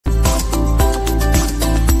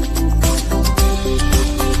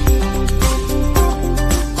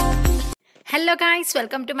Hello guys,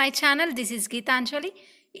 welcome to my channel. This is Gitanjali.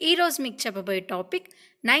 ఈరోజు మీకు చెప్పబోయే topic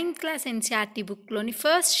 9th class NCERT బుక్లోని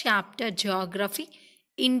first chapter Geography,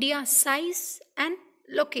 India size and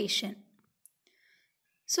location.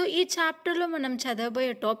 So ఈ చాప్టర్లో మనం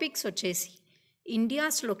చదవబోయే topics వచ్చేసి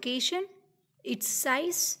India's location, it's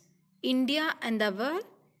size, India and the world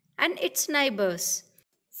and it's neighbours.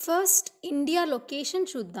 First India location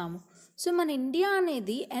చూద్దాము. So మన India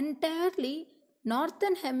అనేది ఎంటైర్లీ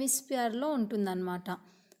నార్థన్ హెమిస్ఫియర్లో ఉంటుందన్నమాట.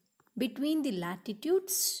 Between the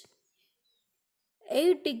latitudes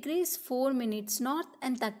 8 degrees 4 minutes north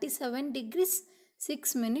and 37 degrees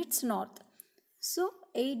 6 minutes north. So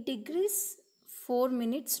 8 degrees 4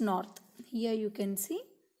 minutes north. Here you can see.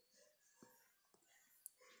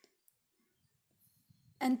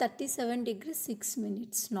 And 37 degrees 6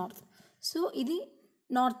 minutes north. So ఇది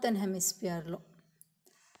northern హెమిస్ఫియర్లో.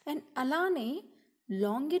 And అలానే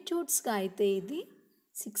లాంగిట్యూడ్స్గా అయితే ఇది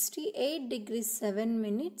 68 degrees 7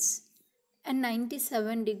 minutes and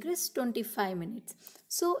 97 degrees 25 minutes.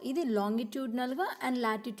 So ఇది లాంగిట్యూడ్నల్గా and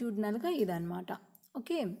లాటిట్యూడ్నల్గా ఇదన్నమాట.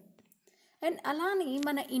 Okay. And అలానే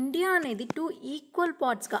మన India అనేది 2 equal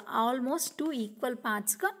పార్ట్స్గా, ఆల్మోస్ట్ 2 ఈక్వల్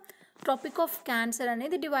పార్ట్స్గా ట్రాపిక్ ఆఫ్ క్యాన్సర్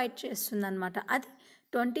అనేది డివైడ్ చేస్తుందన్నమాట. అది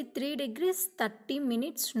 23 degrees 30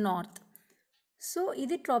 minutes నార్త్. సో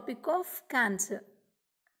ఇది ట్రాపిక్ ఆఫ్ క్యాన్సర్.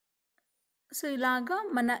 సో ఇలాగా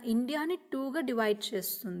మన ఇండియాని 2గా డివైడ్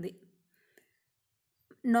చేస్తుంది.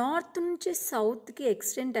 నార్త్ నుంచి సౌత్కి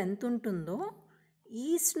ఎక్స్టెంట్ ఎంత ఉంటుందో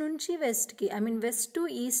ఈస్ట్ నుంచి వెస్ట్కి, వెస్ట్ టు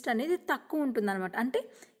ఈస్ట్ అనేది తక్కువ ఉంటుంది అనమాట. అంటే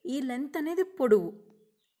ఈ లెంత్ అనేది పొడవు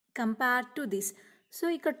కంపేర్ టు దిస్. సో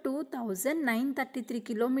ఇక్కడ 2933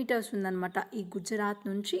 కిలోమీటర్స్ ఉందన్నమాట ఈ గుజరాత్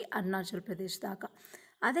నుంచి అరుణాచల్ ప్రదేశ్ దాకా.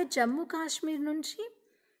 అదే జమ్మూ కాశ్మీర్ నుంచి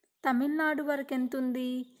తమిళనాడు వరకు ఎంత ఉంది?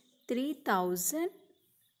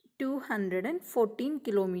 3214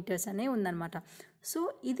 కిలోమీటర్స్ అనే ఉందన్నమాట. సో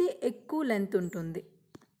ఇది ఎక్కువ లెంత్ ఉంటుంది.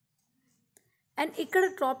 అండ్ ఇక్కడ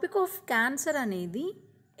ట్రాపిక్ ఆఫ్ క్యాన్సర్ అనేది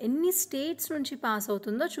ఎన్ని స్టేట్స్ నుంచి పాస్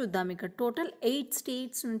అవుతుందో చూద్దాం. ఇక్కడ టోటల్ 8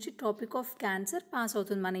 స్టేట్స్ నుంచి ట్రాపిక్ ఆఫ్ క్యాన్సర్ పాస్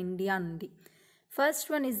అవుతుంది మన ఇండియా నుండి. First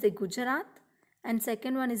one is the Gujarat, and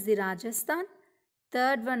second one is the Rajasthan,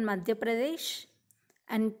 third one Madhya Pradesh,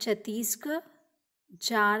 and Chhattisgarh,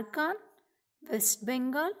 Jharkhand, west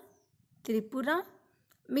Bengal, Tripura,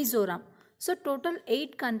 Mizoram. So total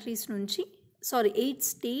 8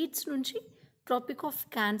 states నుంచి ట్రాపిక్ ఆఫ్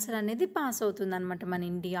క్యాన్సర్ అనేది పాస్ అవుతుందన్నమాట మన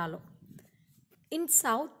ఇండియాలో. In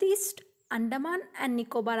south east Andaman and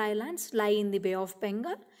Nicobar islands లై in the bay of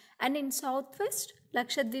Bengal, and in south west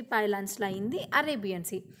Lakshadweep islands లై in the Arabian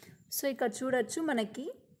sea. So ఇక్కడ చూడొచ్చు మనకి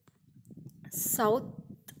సౌత్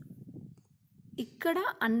ఇక్కడ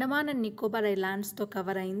అండమాన్ అండ్ నికోబార్ ఐలాండ్స్తో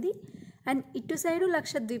కవర్ అయింది, అండ్ ఇటు సైడు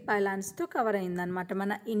లక్షద్వీప్ ఐలాండ్స్తో కవర్ అయిందనమాట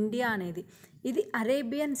మన ఇండియా అనేది. ఇది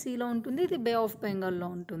అరేబియన్ సీలో ఉంటుంది, ఇది బే ఆఫ్ బెంగాల్లో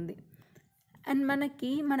ఉంటుంది. అండ్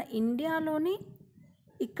మనకి మన ఇండియాలోని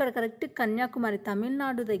ఇక్కడ కరెక్ట్ కన్యాకుమారి,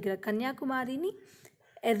 తమిళనాడు దగ్గర కన్యాకుమారిని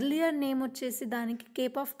ఎర్లియర్ నేమ్ వచ్చేసి దానికి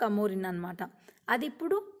కేప్ ఆఫ్ కమోరిన్ అనమాట. అది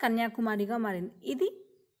ఇప్పుడు కన్యాకుమారిగా మారింది. ఇది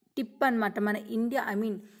టిప్ అనమాట మన ఇండియా,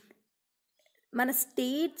 మన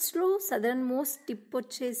స్టేట్స్లో సదరన్ మోస్ట్ టిప్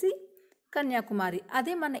వచ్చేసి కన్యాకుమారి.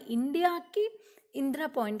 అదే మన ఇండియాకి ఇందిరా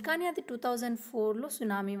పాయింట్, కానీ అది 2004లో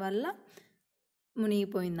సునామీ వల్ల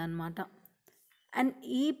మునిగిపోయిందనమాట. అండ్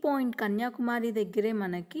ఈ పాయింట్ కన్యాకుమారి దగ్గరే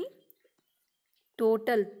మనకి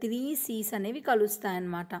టోటల్ 3 సీస్ అనేవి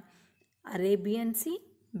కలుస్తాయన్నమాట. Arabian sea,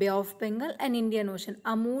 bay of Bengal and Indian ocean.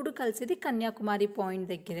 ఆ 3 కలిసేది కన్యాకుమారి పాయింట్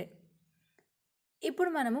దగ్గరే. ఇప్పుడు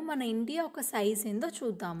మనము మన ఇండియా ఒక సైజ్ ఏందో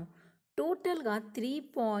చూద్దాము. టోటల్గా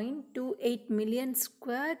 3.28 మిలియన్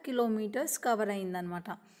స్క్వేర్ కిలోమీటర్స్ కవర్ అయిందనమాట.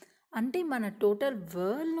 అంటే మన టోటల్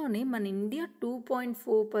వరల్డ్లోనే మన ఇండియా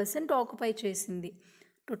 2.4% ఆక్యుపై చేసింది.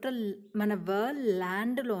 టోటల్ మన వరల్డ్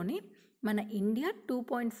ల్యాండ్లోనే మన ఇండియా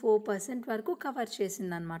 2.4% వరకు కవర్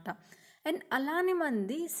చేసిందనమాట. అండ్ అలానే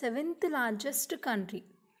మంది 7th largest country.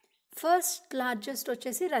 First largest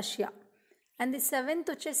వచ్చేసి రష్యా, అండ్ ది 7th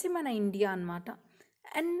వచ్చేసి మన ఇండియా అనమాట.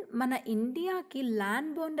 అండ్ మన ఇండియాకి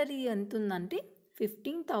ల్యాండ్ బౌండరీ ఎంత ఉందంటే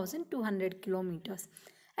 15,200 కిలోమీటర్స్.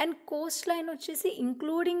 అండ్ కోస్ట్ లైన్ వచ్చేసి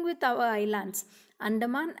including with our islands,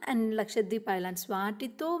 Andaman and Lakshadweep islands,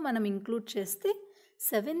 వాటితో మనం ఇంక్లూడ్ చేస్తే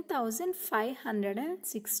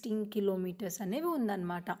 7,516 కిలోమీటర్స్ అనేవి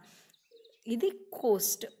ఉందన్నమాట. ఇది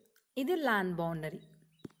కోస్ట్, ఇది land boundary.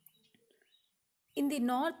 In the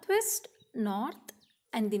north west, north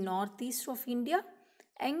and the north east of India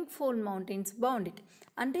ఎంగ్ఫోల్డ్ mountains bound it.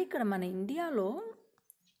 అంటే ఇక్కడ మన ఇండియాలో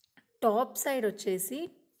టాప్ సైడ్ వచ్చేసి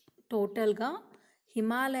టోటల్గా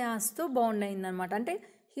హిమాలయాస్తో బౌండ్ అయిందనమాట. అంటే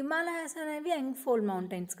హిమాలయాస్ అనేవి ఎంగ్ఫోల్డ్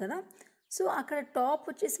మౌంటైన్స్ కదా. సో అక్కడ టాప్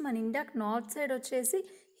వచ్చేసి మన ఇండియాకి నార్త్ సైడ్ వచ్చేసి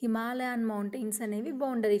హిమాలయన్ మౌంటైన్స్ అనేవి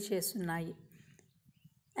బౌండరీ చేస్తున్నాయి.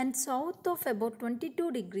 And south of about 22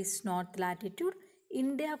 degrees north latitude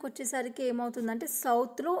ఇండియాకి వచ్చేసరికి ఏమవుతుందంటే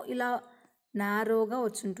సౌత్లో ఇలా నారోగా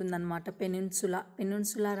వచ్చి ఉంటుందన్నమాట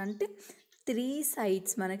పెనిన్సులార్ అంటే 3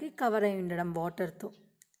 sides మనకి కవర్ అయి ఉండడం వాటర్తో.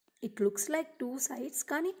 ఇట్ లుక్స్ లైక్ 2 sides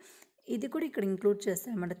కానీ ఇది కూడా ఇక్కడ ఇంక్లూడ్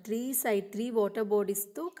చేస్తాయి అన్నమాట. 3 వాటర్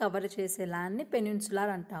బాడీస్తో కవర్ చేసే ల్యాండ్ని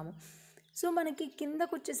పెనిన్సులార్ అంటాము. సో మనకి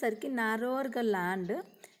కిందకు వచ్చేసరికి నారోవర్గా ల్యాండ్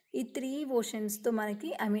ఈ 3 oceansతో మనకి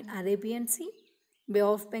Arabian sea, bay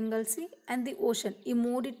of Bengal see and the ocean ఈ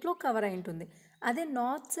మూడిట్లో కవర్ అయి ఉంటుంది. అదే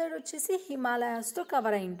నార్త్ సైడ్ వచ్చేసి హిమాలయాస్తో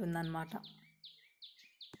కవర్ అయి ఉంటుంది అన్నమాట.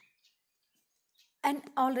 అండ్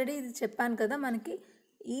ఆల్రెడీ ఇది చెప్పాను కదా, మనకి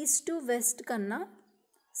ఈస్ట్ టు వెస్ట్ కన్నా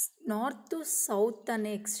నార్త్ టు సౌత్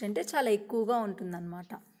అనే ఎక్స్టెంటే చాలా ఎక్కువగా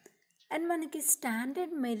ఉంటుందన్నమాట. అండ్ మనకి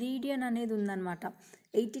స్టాండర్డ్ మెరీడియన్ అనేది ఉందన్నమాట,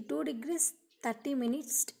 82 degrees 30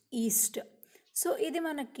 minutes ఈస్ట్. సో ఇది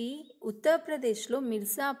మనకి ఉత్తరప్రదేశ్లో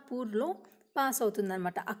మిర్జాపూర్లో పాస్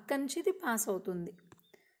అవుతుందన్నమాట. అక్కడి నుంచి ఇది పాస్ అవుతుంది.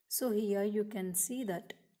 So here you can see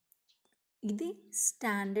that ఇది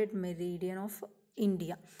standard meridian of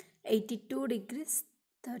India, 82 degrees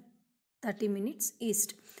 30 minutes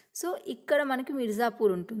east. So ఇక్కడ మనకి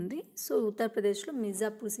మిర్జాపూర్ ఉంటుంది. సో ఉత్తరప్రదేశ్లో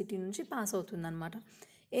మిర్జాపూర్ సిటీ నుంచి పాస్ అవుతుందన్నమాట.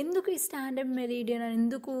 ఎందుకు ఈ స్టాండర్డ్ మెరీడియన్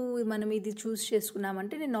ఎందుకు మనం ఇది చూస్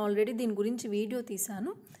చేసుకున్నామంటే, నేను ఆల్రెడీ దీని గురించి వీడియో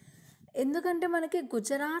తీశాను. ఎందుకంటే మనకి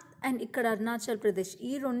గుజరాత్ అండ్ ఇక్కడ అరుణాచల్ ప్రదేశ్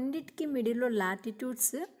ఈ రెండింటికి మిడిల్లో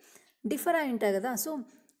లాటిట్యూడ్స్ డిఫర్ అయి ఉంటాయి కదా. సో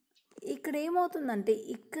ఇక్కడ ఏమవుతుందంటే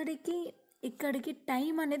ఇక్కడికి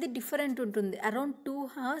టైం అనేది డిఫరెంట్ ఉంటుంది. అరౌండ్ 2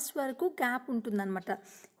 hours వరకు గ్యాప్ ఉంటుందన్నమాట.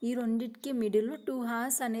 ఈ రెండింటికి మిడిల్లో 2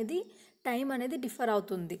 hours అనేది టైం అనేది డిఫర్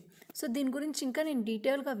అవుతుంది. సో దీని గురించి ఇంకా నేను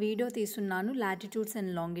డీటెయిల్గా వీడియో తీసున్నాను, లాటిట్యూడ్స్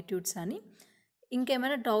అండ్ లాంగిట్యూడ్స్ అని.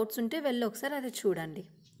 ఇంకేమైనా డౌట్స్ ఉంటే వెళ్ళి ఒకసారి అది చూడండి.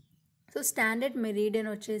 సో స్టాండర్డ్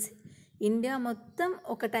మెరీడియన్ వచ్చేసి ఇండియా మొత్తం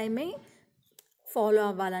ఒక టైమే ఫాలో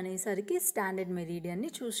అవ్వాలనేసరికి స్టాండర్డ్ మెరీడియన్ని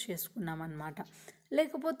చూస్ చేసుకున్నాం అన్నమాట.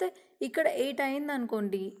 లేకపోతే ఇక్కడ 8 అయింది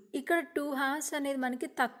అనుకోండి, ఇక్కడ 2 hours అనేది మనకి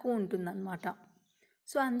తక్కువ ఉంటుందన్నమాట.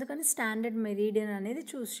 సో అందుకని స్టాండర్డ్ మెరీడియన్ అనేది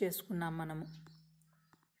చూస్ చేసుకున్నాం మనము.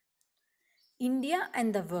 India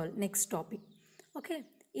and the world next topic. Okay,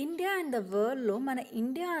 India and the వరల్డ్లో మన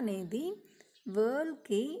ఇండియా అనేది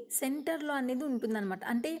వరల్డ్కి సెంటర్లో అనేది ఉంటుందన్నమాట.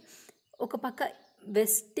 అంటే ఒక పక్క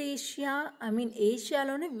వెస్ట్ ఏషియా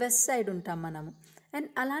ఏషియాలోనే వెస్ట్ సైడ్ ఉంటాం మనము. అండ్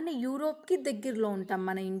అలానే యూరోప్కి దగ్గరలో ఉంటాం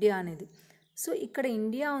మన ఇండియా అనేది. సో ఇక్కడ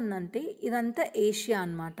ఇండియా ఉందంటే ఇదంతా ఏషియా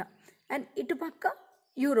అన్నమాట. అండ్ ఇటుపక్క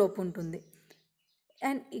యూరోప్ ఉంటుంది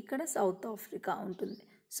అండ్ ఇక్కడ సౌత్ ఆఫ్రికా ఉంటుంది.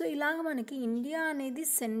 సో ఇలాగ మనకి ఇండియా అనేది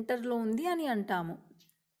సెంటర్లో ఉంది అని అంటాము.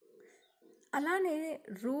 అలానే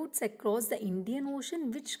roots across the Indian ocean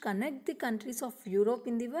which connect the countries of Europe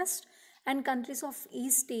in the west and countries of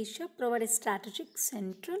east Asia provide a strategic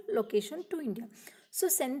central location to India. So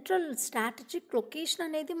central strategic location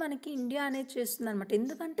అనేది మనకి India అనేది చేస్తుంది అనమాట.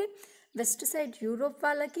 ఎందుకంటే west side Europe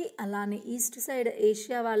వాళ్ళకి, అలానే east side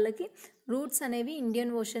Asia వాళ్ళకి roots అనేవి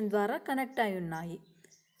ఇండియన్ ఓషన్ ద్వారా కనెక్ట్ అయి ఉన్నాయి.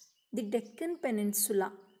 The Deccan peninsula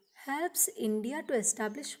helps India to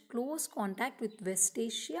establish close contact with West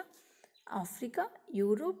Asia, Africa,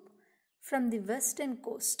 Europe from the western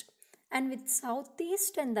coast and with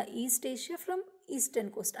Southeast and the East Asia from eastern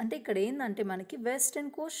coast. అంటే ఇక్కడ ఏంటంటే మనకి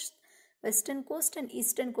western Coast and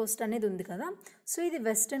eastern Coast అనేది ఉంది కదా. So ఇది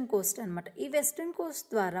western Coast అనమాట. ఈ వెస్టర్న్ కోస్ట్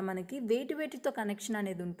ద్వారా మనకి వేటితో కనెక్షన్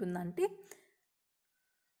అనేది ఉంటుందంటే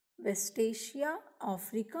వెస్ట్ ఏషియా,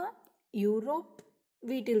 ఆఫ్రికా, యూరోప్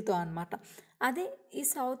వీటితో అనమాట. అదే ఈ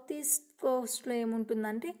సౌత్ ఈస్ట్ కోస్ట్లో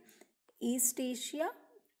ఏముంటుందంటే ఈస్ట్ ఏషియా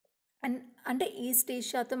అంటే ఈస్ట్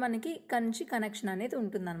ఏషియాతో మనకి ఇక్కడి నుంచి కనెక్షన్ అనేది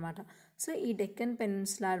ఉంటుందన్నమాట. సో ఈ డెక్కన్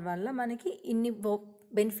పెనిన్సులార్ వల్ల మనకి ఇన్ని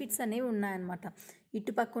బెనిఫిట్స్ అనేవి ఉన్నాయన్నమాట.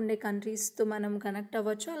 ఇటుపక్క ఉండే కంట్రీస్తో మనం కనెక్ట్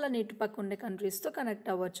అవ్వచ్చు, అలానే ఇటుపక్క ఉండే కంట్రీస్తో కనెక్ట్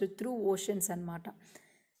అవ్వచ్చు త్రూ ఓషన్స్ అనమాట.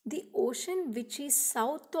 The ocean which is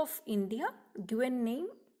south of India given name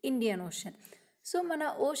Indian ocean. So మన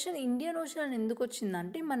ఓషన్ ఇండియన్ ఓషన్ అని ఎందుకు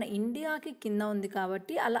వచ్చిందంటే మన ఇండియాకి కింద ఉంది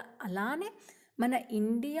కాబట్టి. అలానే మన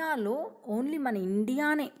ఇండియాలో ఓన్లీ మన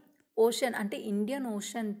ఇండియానే ఓషన్ అంటే ఇండియన్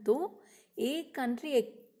ఓషన్తో ఏ కంట్రీ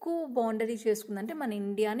ఎక్కువ బౌండరీ చేసుకుందంటే మన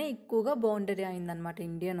ఇండియానే ఎక్కువగా బౌండరీ అయిందనమాట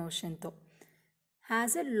Indian ఓషన్తో.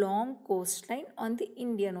 Has a long Coast line on the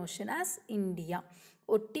Indian ocean as India.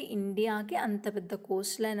 ఒట్టి ఇండియాకి అంత పెద్ద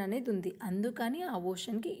కోస్ట్ లైన్ అనేది ఉంది, అందుకని ఆ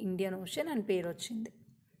ఓషన్కి ఇండియన్ ఓషన్ అని పేరు వచ్చింది.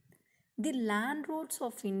 The land roots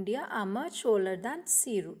of India are much older than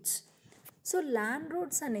see roots. So land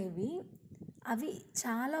roots అనేవి అవి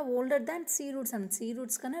చాలా ఓల్డర్ దాన్ సీ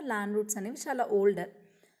రూట్స్ కన్నా ల్యాండ్ రూట్స్ అనేవి చాలా older.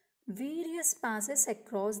 Various passes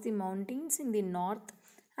across the mountains in the north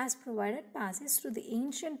has provided passage to the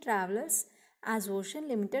ancient travelers as ocean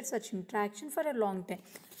limited such interaction for a long time.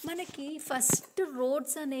 మనకి first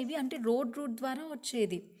roads అనేవి అంటే road route ద్వారా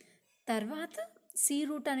వచ్చేది, తర్వాత sea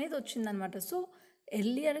route అనేది వచ్చిందనమాట. So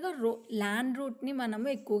ఎర్లియర్గా land రూట్ని మనము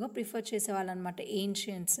ఎక్కువగా ప్రిఫర్ చేసేవాళ్ళం అనమాట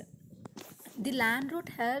ancients. The land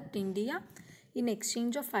route helped India in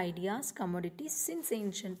exchange of ideas commodities since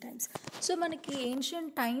ancient times. So మనకి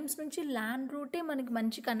ఏన్షియంట్ టైమ్స్ నుంచి ల్యాండ్ రూటే మనకి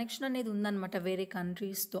మంచి కనెక్షన్ అనేది ఉందన్నమాట వేరే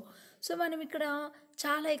కంట్రీస్తో. సో మనం ఇక్కడ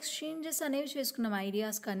చాలా ఎక్స్చేంజెస్ అనేవి చేసుకున్నాం,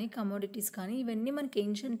 ఐడియాస్ కానీ కమోడిటీస్ కానీ, ఇవన్నీ మనకి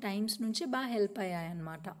ఏన్షియంట్ టైమ్స్ నుంచి బాగా హెల్ప్ అయ్యాయి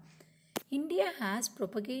అన్నమాట. India has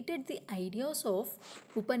propagated the ideas of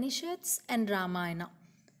Upanishads and Ramayana,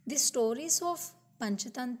 the stories of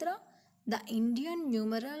Panchatantra, the Indian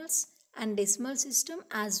numerals and decimal system,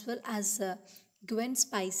 as well as given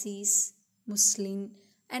spices, muslin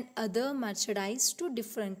and other merchandise to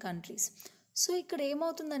different countries. So ఇక్కడ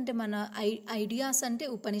ఏమవుతుందంటే మన ideas అంటే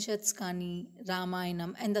ఉపనిషత్స్ కానీ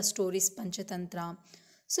Ramayanam and the stories Panchatantra,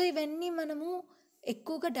 so ఇవన్నీ మనము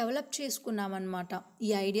ఎక్కువగా develop చేసుకున్నాం అన్నమాట, ఈ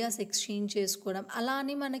ఐడియాస్ ఎక్స్చేంజ్ చేసుకోవడం.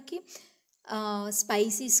 అలానే మనకి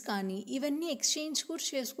స్పైసీస్ కానీ ఇవన్నీ ఎక్స్చేంజ్ కూడా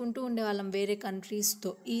చేసుకుంటూ ఉండేవాళ్ళం వేరే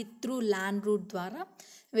కంట్రీస్తో. ఈ త్రూ ల్యాండ్ రూట్ ద్వారా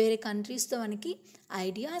వేరే కంట్రీస్తో మనకి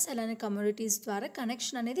ఐడియాస్ అలానే కమ్యూనిటీస్ ద్వారా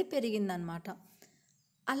కనెక్షన్ అనేది పెరిగిందనమాట.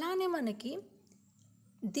 అలానే మనకి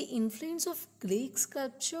the influence of Greek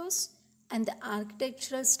sculptures and the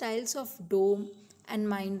architectural styles of dome and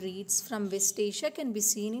mind reads from West Asia can be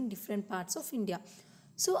seen in different parts of India.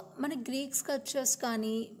 So మన Greek sculptures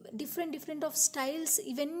కానీ different of styles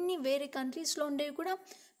ఇవన్నీ వేరే కంట్రీస్లో ఉండేవి కూడా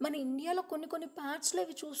మన ఇండియాలో కొన్ని పార్ట్స్లో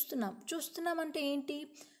ఇవి చూస్తున్నాం అంటే ఏంటి,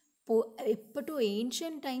 ఎప్పటి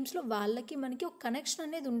ఏన్షియంట్ టైమ్స్లో వాళ్ళకి మనకి ఒక కనెక్షన్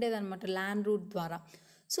అనేది ఉండేదన్నమాట ల్యాండ్ రూట్ ద్వారా.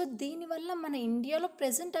 సో దీనివల్ల మన ఇండియాలో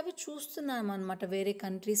ప్రజెంట్ అవి చూస్తున్నాం అనమాట వేరే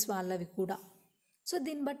కంట్రీస్ వాళ్ళవి కూడా. సో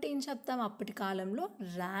దీన్ని బట్టి ఏం చెప్తాం, అప్పటి కాలంలో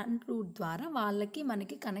ల్యాండ్ రూట్ ద్వారా వాళ్ళకి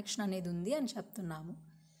మనకి కనెక్షన్ అనేది ఉంది అని చెప్తున్నాము.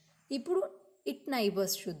 ఇప్పుడు ఇట్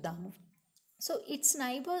నైబర్స్ చూద్దాము. సో ఇట్స్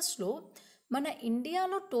నైబర్స్లో మన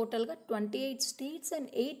ఇండియాలో టోటల్గా 28 స్టేట్స్ అండ్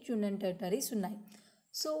 8 యూనియన్ టెరిటరీస్ ఉన్నాయి.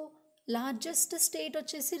 సో లార్జెస్ట్ స్టేట్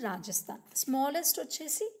వచ్చేసి రాజస్థాన్, స్మాలెస్ట్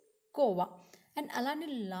వచ్చేసి గోవా, అండ్ అలానే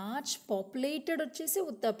లార్జ్ పాపులేటెడ్ వచ్చేసి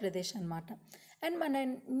ఉత్తరప్రదేశ్ అనమాట. అండ్ మన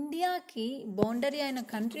ఇండియాకి బౌండరీ అయిన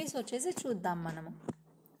కంట్రీస్ వచ్చేసి చూద్దాం మనము.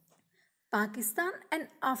 పాకిస్తాన్ అండ్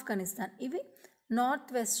ఆఫ్ఘనిస్తాన్ ఇవి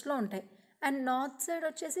నార్త్ వెస్ట్లో ఉంటాయి. అండ్ నార్త్ సైడ్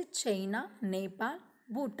వచ్చేసి China, Nepal,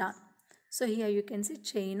 Bhutan. So here you can see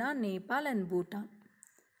China, Nepal and Bhutan.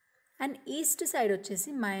 And east side వచ్చేసి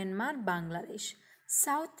Myanmar, Bangladesh.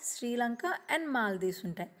 South Sri Lanka and Maldives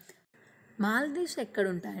ఉంటాయి. మాల్దీవ్స్ ఎక్కడ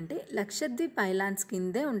ఉంటాయంటే లక్షద్వీప్ ఐలాండ్స్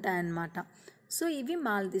కిందే ఉంటాయన్నమాట. సో ఇవి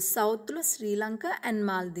మాల్దీవ్స్, సౌత్లో శ్రీలంక అండ్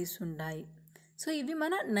మాల్దీవ్స్ ఉన్నాయి. సో ఇవి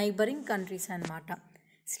మన నైబరింగ్ కంట్రీస్ అన్నమాట.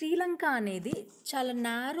 శ్రీలంక అనేది చాలా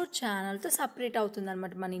నారో ఛానల్తో సపరేట్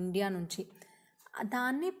అవుతుందన్నమాట మన ఇండియా నుంచి,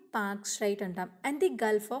 దాన్ని పాక్ స్ట్రైట్ అంటాం. And the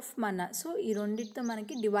Gulf of Manna. So ఈ రెండింటితో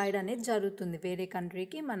మనకి డివైడ్ అనేది జరుగుతుంది వేరే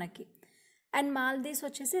కంట్రీకి మనకి. అండ్ మాల్దీవ్స్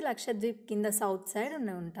వచ్చేసి లక్షద్వీప్ కింద సౌత్ సైడ్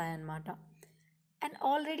ఉంటాయన్నమాట. అండ్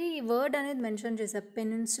ఆల్రెడీ ఈ వర్డ్ అనేది మెన్షన్ చేశారు,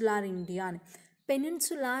 పెనిన్సులార్ ఇండియా అని.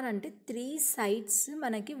 పెనిన్సులార్ అంటే 3 సైడ్స్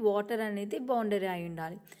మనకి వాటర్ అనేది బౌండరీ అయి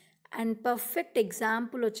ఉండాలి. అండ్ పర్ఫెక్ట్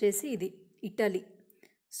ఎగ్జాంపుల్ వచ్చేసి ఇది ఇటలీ.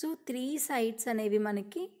 సో 3 సైడ్స్ అనేవి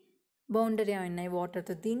మనకి బౌండరీ అయి ఉన్నాయి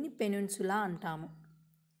వాటర్తో, దీన్ని పెనిన్సులా అంటాము.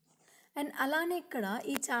 అండ్ అలానే ఇక్కడ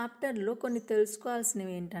ఈ చాప్టర్లో కొన్ని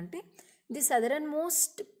తెలుసుకోవాల్సినవి ఏంటంటే, ది సదరన్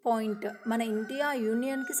మోస్ట్ పాయింట్, మన ఇండియా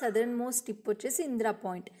యూనియన్కి సదరన్ మోస్ట్ టిప్ వచ్చేసి ఇందిరా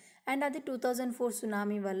పాయింట్. అండ్ అది 2004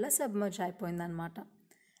 సునామీ వల్ల సబ్మర్జ్ అయిపోయిందనమాట.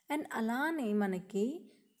 అండ్ అలానే మనకి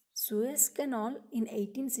సూయజ్ కెనాల్ ఇన్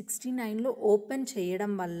 1869లో ఓపెన్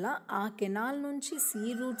చేయడం వల్ల, ఆ కెనాల్ నుంచి సీ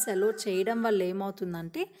రూట్స్ అలో చేయడం వల్ల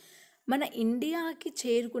ఏమవుతుందంటే మన ఇండియాకి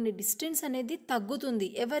చేరుకునే డిస్టెన్స్ అనేది తగ్గుతుంది.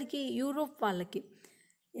 ఎవరికి? యూరోప్ వాళ్ళకి.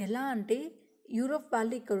 ఎలా అంటే యూరోప్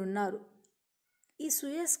వాళ్ళు ఇక్కడ ఉన్నారు, ఈ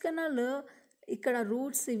సూయజ్ కెనాల్ ఇక్కడ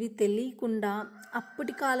రూట్స్ ఇవి తెలియకుండా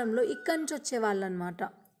అప్పటి కాలంలో ఇక్కడి నుంచి వచ్చేవాళ్ళు అనమాట.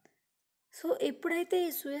 సో ఎప్పుడైతే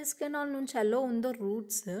ఈ సూయజ్ కెనాల్ నుంచి అలో ఉందో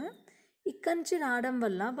రూట్స్, ఇక్కడి నుంచి రావడం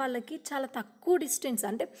వల్ల వాళ్ళకి చాలా తక్కువ డిస్టెన్స్,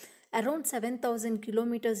 అంటే అరౌండ్ 7000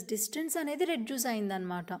 కిలోమీటర్స్ డిస్టెన్స్ అనేది రెడ్యూస్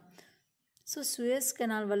అయిందనమాట. సో సూయజ్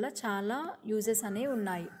కెనాల్ వల్ల చాలా యూజెస్ అనేవి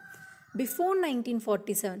ఉన్నాయి. బిఫోర్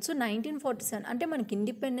 1947, సో 1947 అంటే మనకి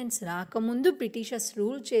ఇండిపెండెన్స్ రాకముందు బ్రిటిషర్స్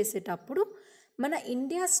రూల్ చేసేటప్పుడు మన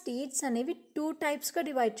ఇండియా స్టేట్స్ అనేవి 2 టైప్స్గా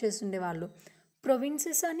డివైడ్ చేసి ఉండేవాళ్ళు,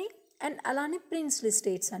 ప్రొవిన్సెస్ అని అండ్ అలానే ప్రిన్స్లీ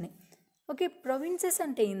స్టేట్స్ అని. ఓకే, ప్రొవిన్సెస్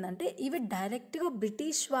అంటే ఏంటంటే ఇవి డైరెక్ట్గా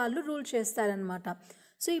బ్రిటిష్ వాళ్ళు రూల్ చేస్తారనమాట.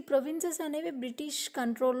 సో ఈ ప్రొవిన్సెస్ అనేవి బ్రిటిష్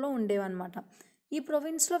కంట్రోల్లో ఉండేవన్నమాట. ఈ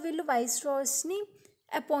ప్రొవిన్స్లో వీళ్ళు వైస్రాయ్స్ని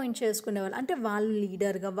అపాయింట్ చేసుకునేవాళ్ళు, అంటే వాళ్ళు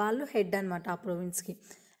లీడర్గా, వాళ్ళు హెడ్ అనమాట ఆ ప్రొవిన్స్కి.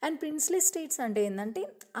 అండ్ ప్రిన్స్లీ స్టేట్స్ అంటే ఏంటంటే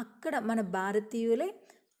అక్కడ మన భారతీయులే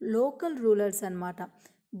లోకల్ రూలర్స్ అనమాట.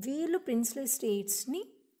 వీళ్ళు ప్రిన్స్లీ స్టేట్స్ని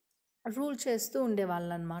రూల్ చేస్తూ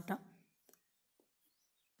ఉండేవాళ్ళు అనమాట.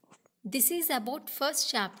 This is about first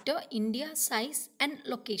chapter, India, size and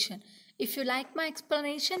location. If you like my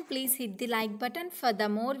explanation, please hit the like button. For the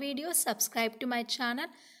more videos, subscribe to my channel.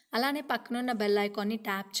 అలానే పక్కనున్న bell ఐకాన్ని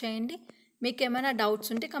tap చేయండి. మీకు ఏమైనా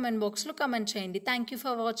doubts ఉంటే కమెంట్ బాక్స్లో comment చేయండి. Thank you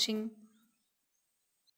for watching.